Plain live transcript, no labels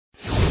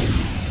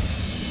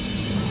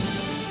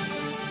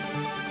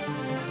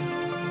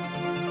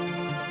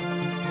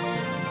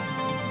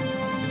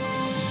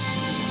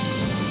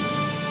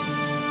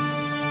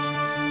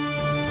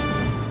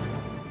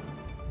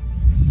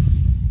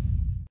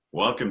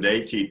Welcome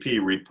to ATP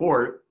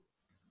Report.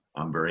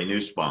 I'm Barry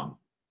Nussbaum.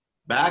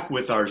 Back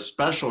with our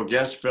special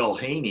guest, Phil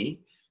Haney,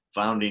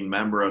 founding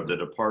member of the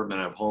Department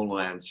of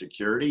Homeland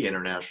Security,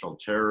 international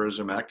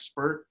terrorism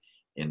expert,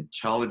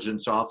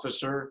 intelligence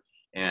officer,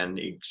 and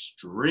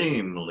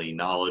extremely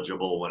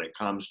knowledgeable when it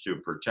comes to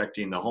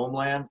protecting the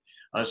homeland,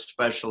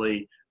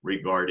 especially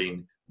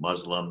regarding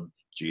Muslim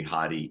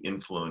jihadi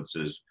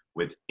influences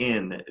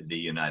within the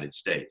United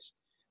States.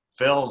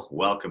 Phil,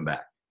 welcome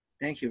back.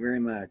 Thank you very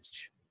much.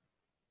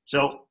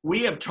 So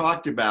we have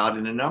talked about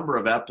in a number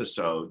of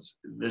episodes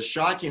the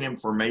shocking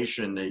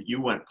information that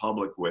you went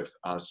public with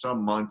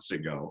some months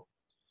ago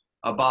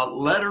about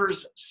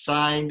letters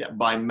signed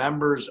by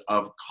members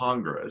of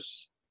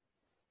Congress,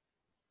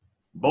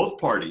 both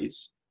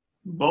parties,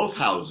 both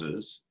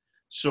houses,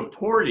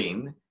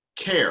 supporting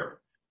CAIR.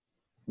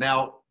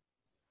 Now,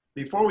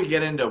 before we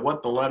get into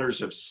what the letters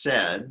have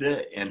said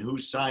and who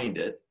signed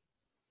it,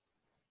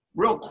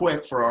 real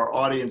quick for our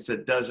audience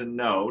that doesn't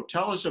know,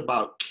 tell us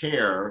about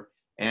CAIR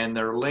and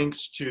their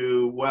links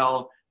to,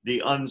 well,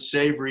 the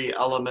unsavory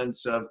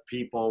elements of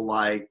people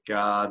like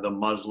the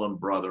Muslim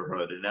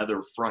Brotherhood and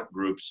other front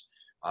groups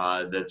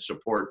that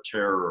support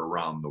terror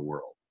around the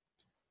world.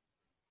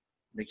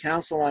 The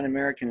Council on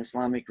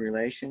American-Islamic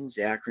Relations,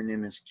 the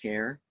acronym is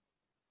CAIR.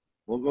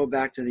 We'll go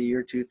back to the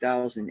year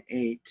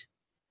 2008.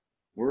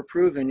 We're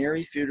proven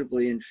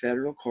irrefutably in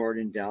federal court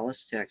in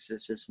Dallas,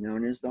 Texas. It's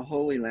known as the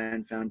Holy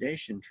Land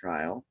Foundation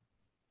trial,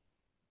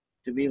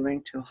 to be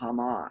linked to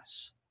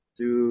Hamas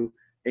through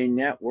a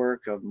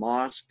network of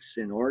mosques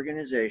and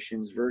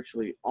organizations,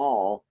 virtually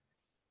all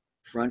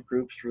front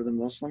groups for the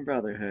Muslim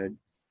Brotherhood,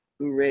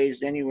 who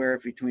raised anywhere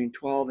between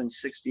 $12 and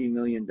 $60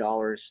 million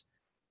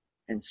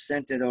and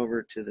sent it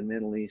over to the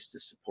Middle East to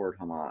support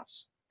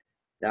Hamas.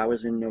 That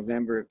was in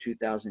November of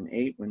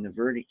 2008 when the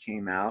verdict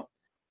came out,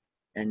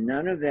 and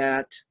none of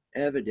that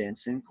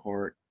evidence in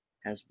court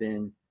has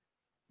been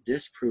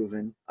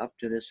disproven up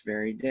to this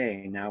very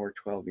day. Now we're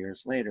 12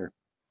 years later.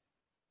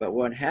 But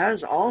what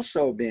has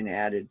also been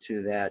added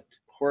to that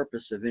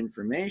corpus of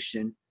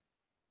information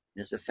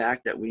is the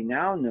fact that we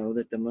now know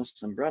that the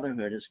Muslim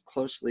Brotherhood is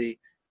closely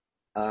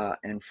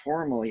and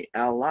formally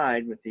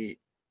allied with the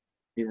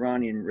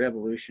Iranian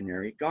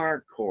Revolutionary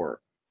Guard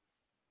Corps.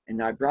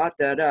 And I brought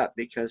that up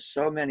because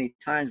so many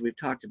times we've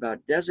talked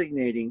about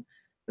designating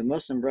the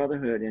Muslim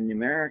Brotherhood in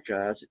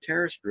America as a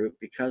terrorist group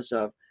because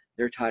of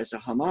their ties to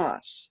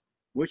Hamas,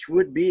 which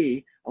would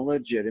be a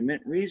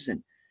legitimate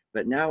reason.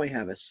 But now we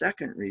have a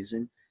second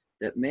reason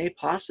that may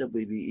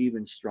possibly be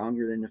even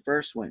stronger than the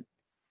first one,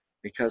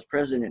 because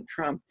President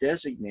Trump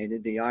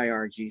designated the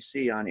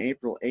IRGC on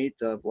April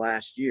 8th of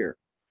last year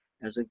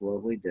as a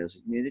globally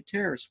designated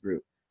terrorist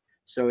group.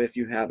 So if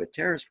you have a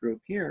terrorist group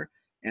here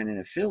and an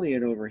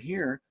affiliate over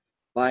here,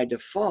 by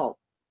default,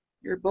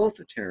 you're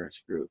both a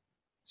terrorist group.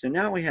 So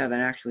now we have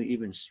an actually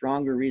even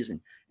stronger reason,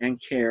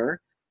 and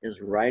CAIR is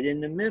right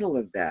in the middle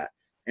of that.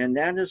 And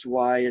that is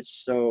why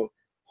it's so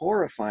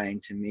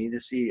horrifying to me to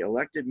see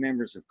elected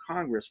members of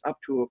Congress, up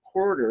to a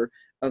quarter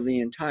of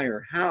the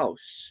entire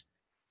House,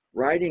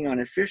 writing on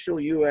official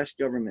U.S.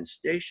 government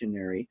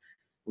stationery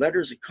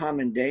letters of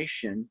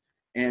commendation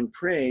and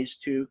praise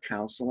to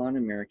Council on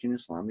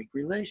American-Islamic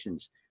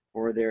Relations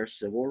for their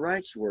civil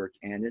rights work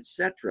and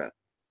etc.,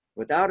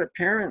 without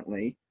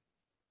apparently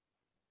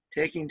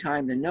taking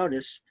time to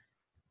notice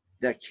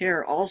that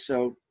CAIR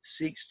also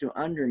seeks to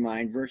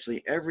undermine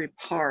virtually every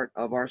part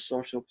of our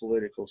social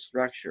political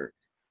structure,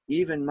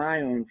 even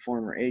my own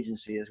former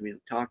agency, as we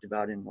talked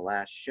about in the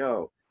last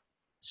show.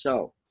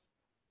 So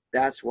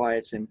that's why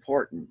it's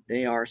important.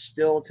 They are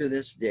still to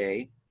this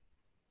day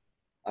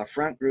a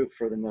front group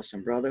for the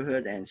Muslim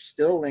Brotherhood and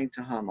still linked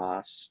to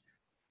Hamas,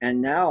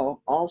 and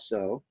now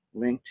also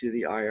linked to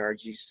the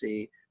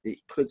IRGC, the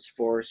Quds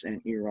Force, and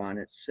Iran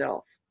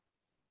itself.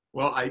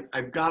 Well,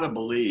 I've got to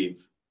believe,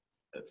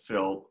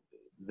 Phil,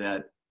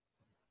 that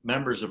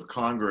members of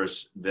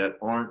Congress that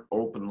aren't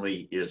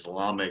openly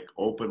Islamic,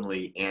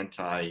 openly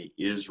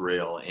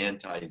anti-Israel,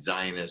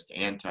 anti-Zionist,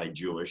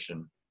 anti-Jewish,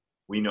 and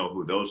we know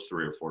who those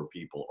 3 or 4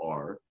 people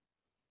are,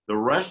 the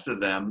rest of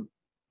them,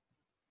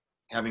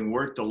 having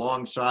worked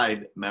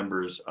alongside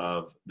members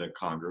of the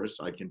Congress,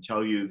 I can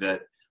tell you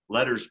that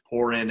letters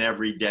pour in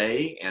every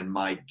day, and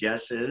my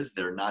guess is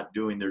they're not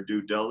doing their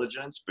due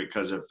diligence,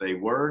 because if they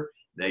were,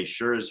 they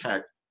sure as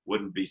heck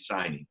wouldn't be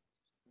signing.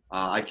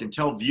 I can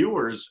tell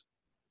viewers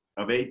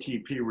of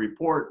ATP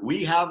Report,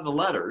 we have the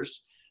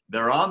letters.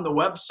 They're on the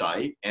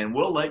website, and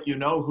we'll let you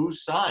know who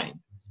signed.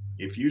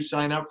 If you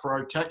sign up for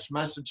our text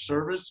message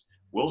service,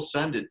 we'll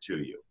send it to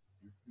you.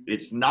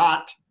 It's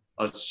not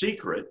a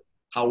secret.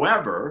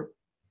 However,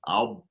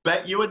 I'll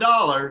bet you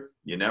 $1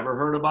 you never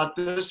heard about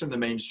this in the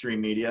mainstream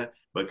media,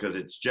 because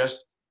it's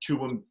just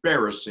too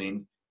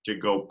embarrassing to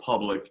go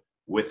public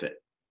with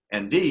it.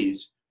 And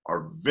these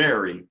are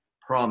very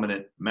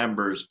prominent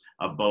members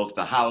of both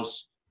the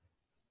House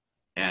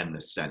and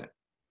the Senate.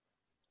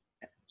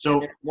 So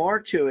and there's more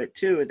to it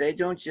too. They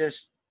don't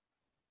just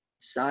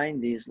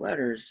sign these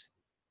letters.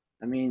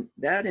 I mean,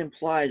 that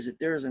implies that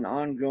there's an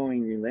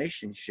ongoing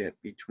relationship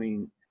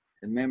between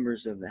the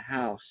members of the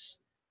House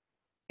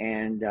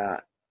and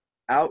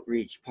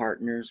outreach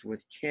partners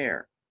with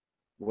CAIR,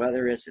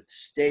 whether it's at the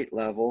state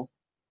level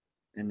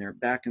and they're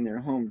back in their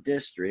home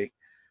district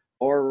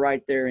or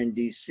right there in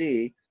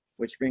DC,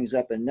 which brings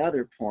up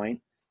another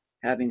point.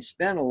 Having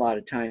spent a lot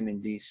of time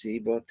in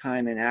DC, both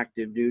time in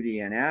active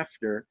duty and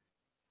after,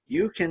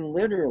 you can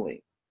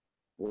literally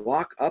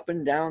walk up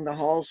and down the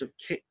halls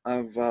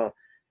of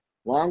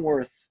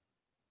Longworth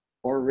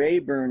or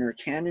Rayburn or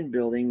Cannon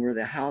Building where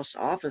the House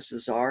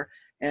offices are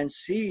and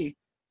see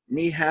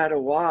Nihad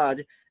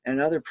Awad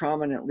and other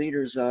prominent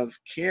leaders of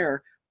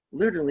CAIR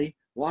literally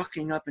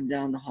walking up and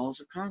down the halls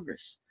of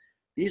Congress.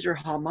 These are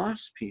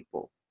Hamas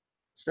people.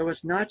 So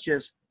it's not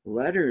just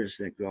letters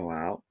that go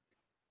out.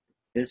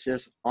 It's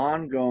this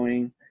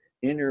ongoing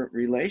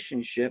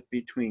interrelationship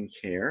between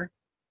CAIR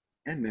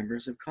and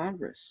members of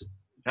Congress.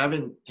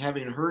 Having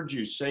heard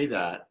you say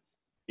that,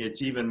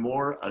 it's even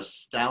more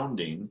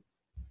astounding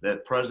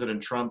that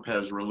President Trump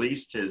has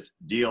released his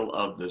deal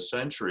of the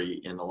century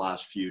in the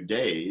last few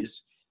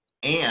days,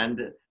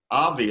 and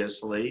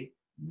obviously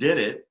did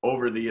it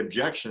over the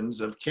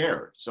objections of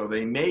CAIR. So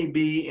they may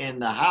be in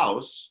the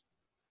House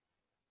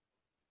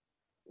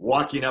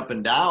walking up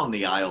and down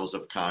the aisles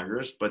of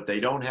Congress, but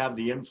they don't have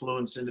the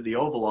influence into the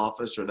Oval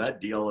Office, or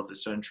that deal of the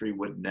century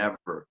would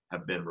never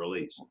have been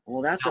released.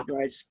 Well, that's a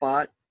bright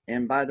spot.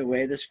 And by the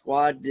way, the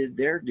squad did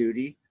their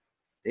duty.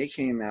 They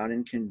came out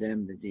and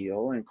condemned the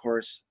deal. And of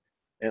course,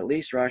 at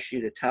least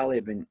Rashida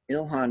Tlaib and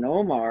Ilhan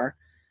Omar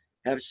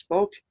have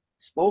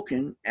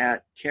spoken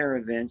at CAIR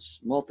events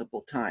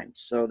multiple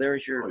times. So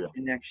there's your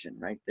connection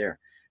right there.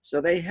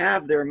 So they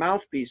have their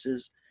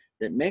mouthpieces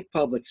that make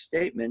public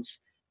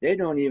statements. They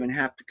don't even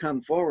have to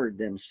come forward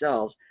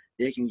themselves.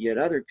 They can get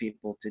other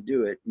people to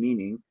do it,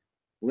 meaning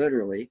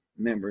literally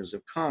members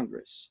of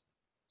Congress.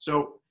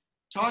 So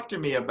talk to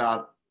me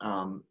about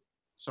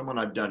someone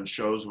I've done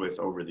shows with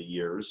over the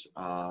years,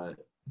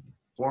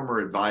 former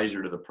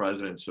advisor to the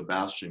president,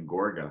 Sebastian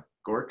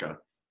Gorka,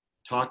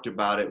 talked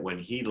about it when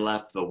he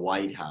left the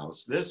White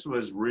House. This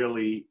was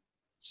really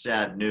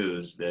sad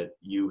news that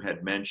you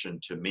had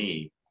mentioned to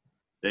me,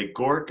 that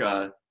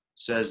Gorka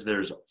says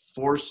there's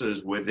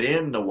forces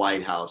within the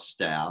White House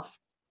staff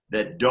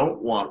that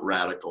don't want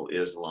radical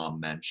Islam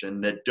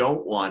mentioned, that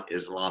don't want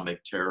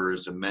Islamic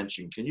terrorism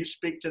mentioned. Can you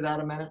speak to that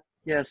a minute?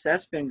 Yes,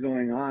 that's been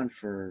going on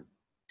for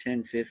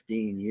 10,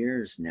 15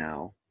 years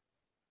now.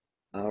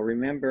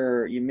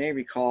 Remember, you may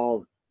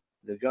recall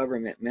the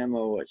government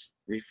memo, it's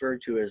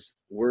referred to as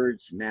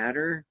Words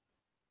Matter.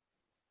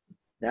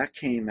 That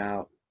came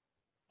out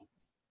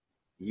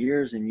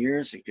years and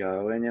years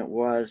ago, and it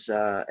was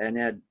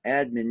an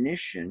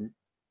admonition.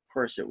 Of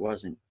course, it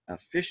wasn't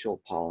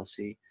official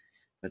policy,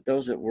 but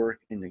those that work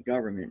in the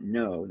government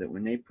know that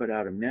when they put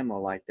out a memo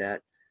like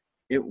that,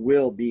 it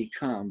will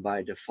become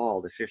by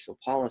default official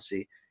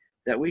policy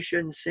that we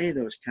shouldn't say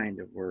those kind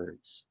of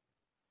words.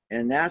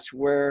 And that's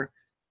where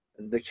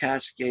the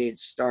cascade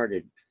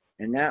started.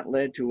 And that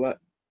led to what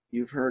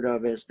you've heard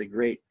of as the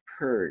Great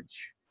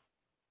Purge,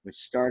 which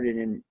started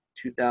in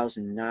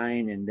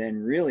 2009 and then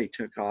really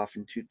took off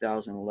in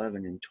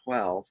 2011 and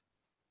 12.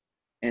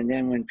 And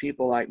then when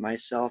people like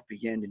myself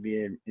began to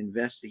be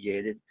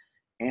investigated,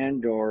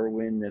 and or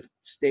when the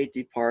State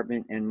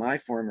Department and my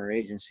former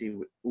agency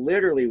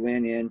literally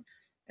went in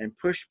and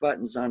pushed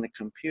buttons on the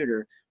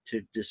computer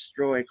to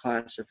destroy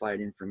classified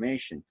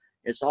information.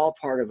 It's all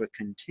part of a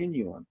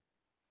continuum.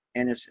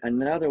 And it's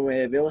another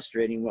way of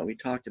illustrating what we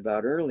talked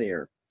about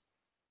earlier,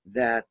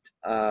 that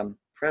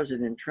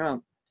President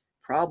Trump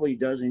probably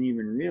doesn't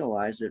even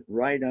realize that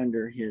right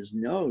under his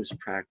nose,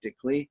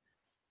 practically,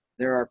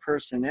 there are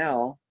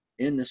personnel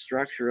in the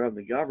structure of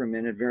the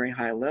government at very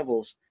high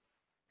levels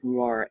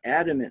who are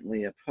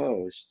adamantly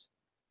opposed,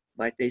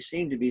 like they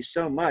seem to be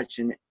so much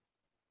in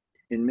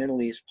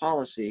Middle East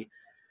policy,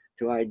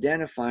 to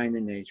identifying the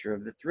nature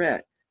of the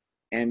threat,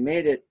 and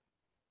made it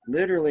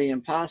literally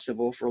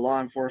impossible for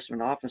law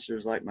enforcement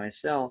officers like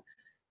myself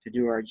to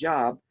do our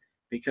job,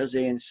 because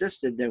they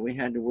insisted that we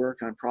had to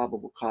work on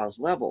probable cause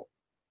level.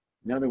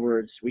 In other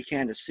words, we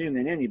can't assume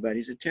that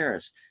anybody's a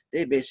terrorist.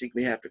 They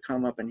basically have to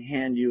come up and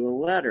hand you a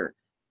letter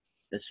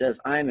that says,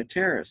 I'm a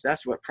terrorist.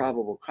 That's what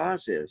probable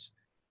cause is.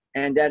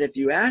 And that if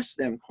you ask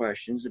them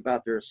questions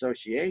about their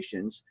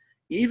associations,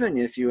 even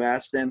if you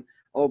ask them,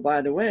 oh,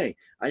 by the way,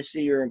 I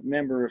see you're a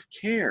member of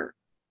CAIR,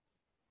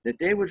 that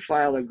they would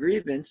file a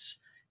grievance,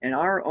 and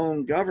our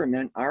own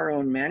government, our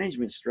own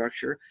management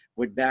structure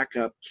would back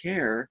up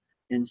CAIR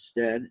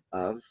instead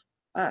of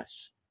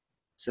us.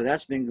 So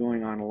that's been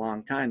going on a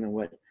long time. And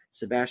what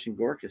Sebastian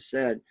Gorka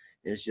said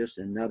is just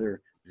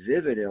another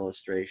vivid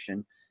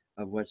illustration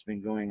of what's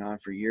been going on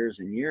for years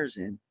and years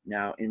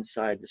now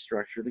inside the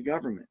structure of the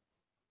government.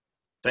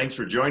 Thanks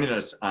for joining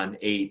us on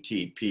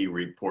ATP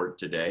Report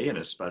today, and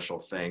a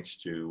special thanks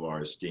to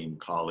our esteemed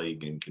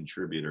colleague and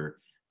contributor,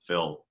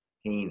 Phil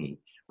Haney.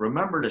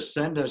 Remember to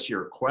send us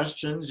your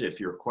questions. If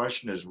your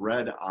question is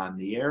read on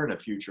the air in a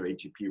future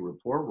ATP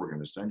report, we're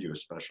going to send you a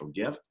special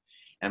gift.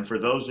 And for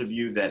those of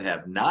you that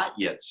have not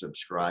yet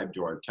subscribed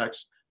to our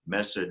text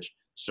message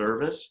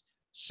service,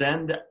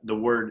 Send the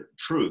word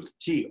truth,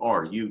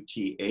 TRUTH,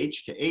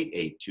 to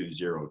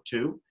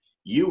 88202.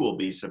 You will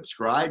be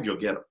subscribed. You'll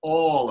get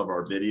all of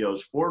our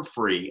videos for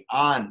free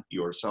on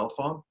your cell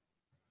phone.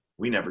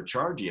 We never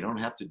charge you. You don't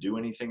have to do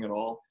anything at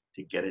all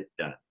to get it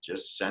done.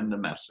 Just send the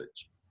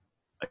message.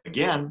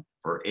 Again,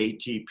 for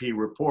ATP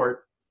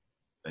Report,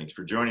 thanks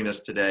for joining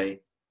us today.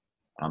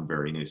 I'm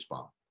Barry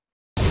Nussbaum.